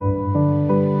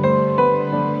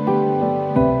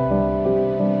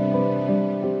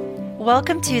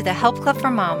Welcome to the Help Club for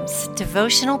Moms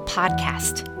devotional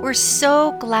podcast. We're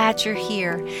so glad you're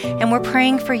here, and we're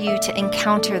praying for you to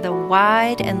encounter the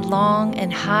wide and long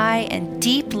and high and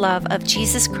deep love of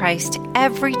Jesus Christ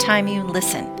every time you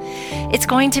listen. It's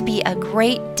going to be a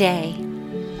great day.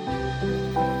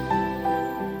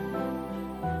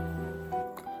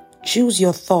 Choose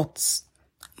Your Thoughts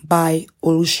by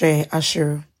Oluse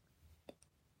Asher.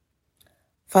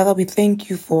 Father, we thank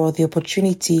you for the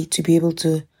opportunity to be able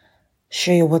to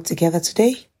share your word together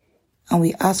today. And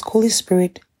we ask, Holy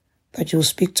Spirit, that you will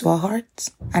speak to our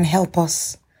hearts and help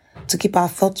us to keep our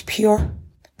thoughts pure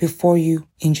before you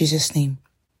in Jesus' name.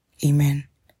 Amen.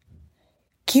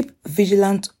 Keep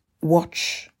vigilant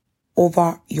watch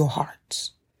over your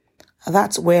hearts.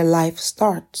 That's where life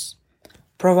starts.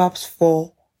 Proverbs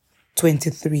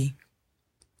 4:23.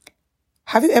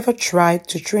 Have you ever tried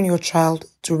to train your child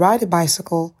to ride a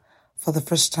bicycle for the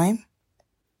first time?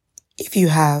 If you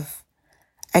have,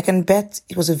 I can bet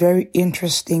it was a very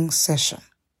interesting session.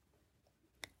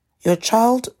 Your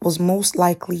child was most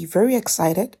likely very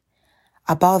excited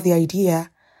about the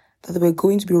idea that they were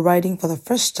going to be riding for the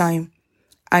first time,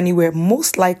 and you were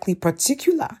most likely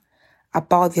particular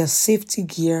about their safety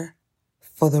gear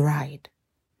for the ride.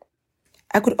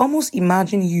 I could almost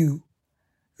imagine you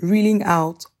reeling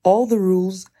out all the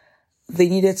rules they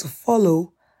needed to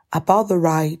follow about the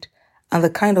ride and the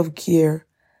kind of gear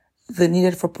they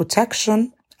needed for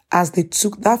protection as they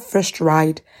took that first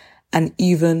ride and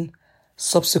even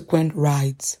subsequent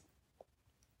rides.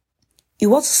 It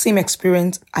was the same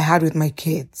experience I had with my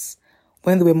kids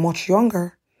when they were much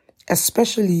younger,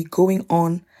 especially going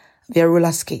on their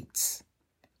roller skates.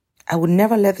 I would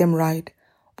never let them ride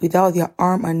without their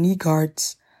arm and knee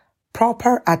guards,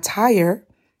 proper attire,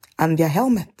 and their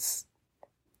helmets.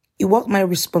 It was my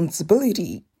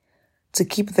responsibility to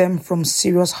keep them from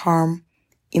serious harm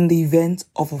in the event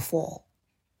of a fall.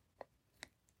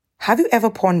 Have you ever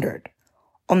pondered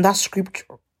on that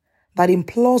scripture that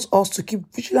implores us to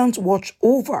keep vigilant watch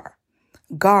over,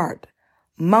 guard,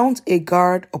 mount a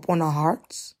guard upon our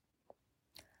hearts?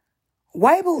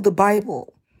 Why will the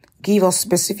Bible give us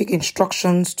specific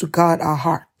instructions to guard our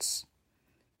hearts?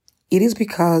 It is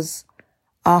because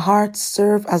our hearts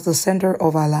serve as the center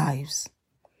of our lives,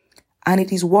 and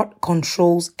it is what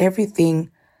controls everything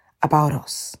about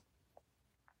us.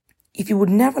 If you would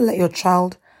never let your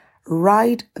child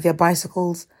ride their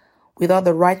bicycles without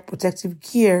the right protective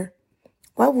gear,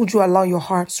 why would you allow your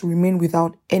heart to remain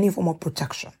without any form of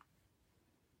protection?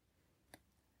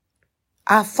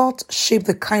 Our thoughts shape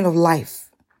the kind of life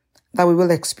that we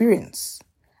will experience,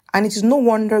 and it is no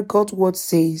wonder God's word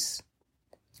says,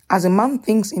 "As a man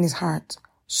thinks in his heart,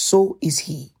 so is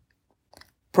he."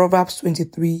 Proverbs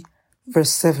 23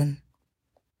 verse 7.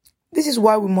 This is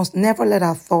why we must never let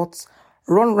our thoughts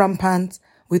run rampant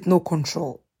with no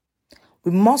control.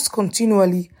 We must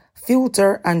continually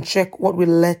filter and check what we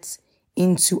let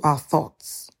into our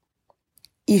thoughts.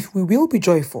 If we will be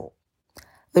joyful,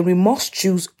 then we must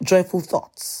choose joyful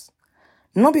thoughts.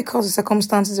 Not because the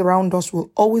circumstances around us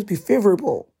will always be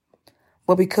favorable,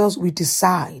 but because we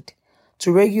decide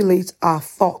to regulate our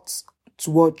thoughts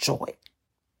toward joy.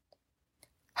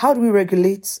 How do we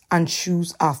regulate and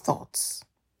choose our thoughts?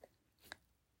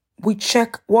 We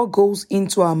check what goes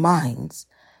into our minds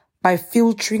by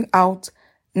filtering out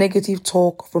negative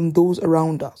talk from those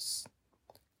around us.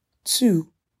 2.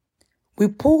 We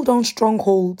pull down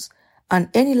strongholds and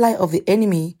any lie of the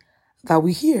enemy that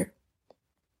we hear.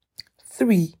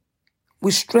 3.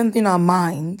 We strengthen our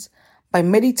minds by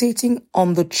meditating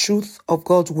on the truth of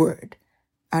God's word.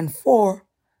 And 4.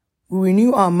 We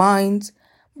renew our minds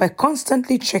by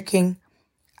constantly checking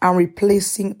and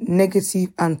replacing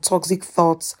negative and toxic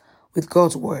thoughts with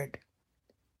God's word.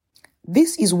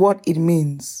 This is what it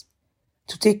means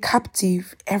to take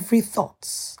captive every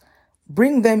thought,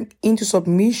 bring them into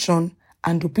submission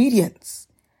and obedience,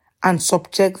 and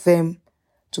subject them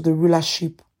to the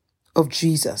rulership of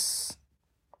Jesus.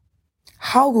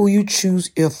 How will you choose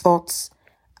your thoughts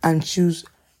and choose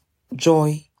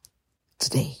joy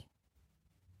today?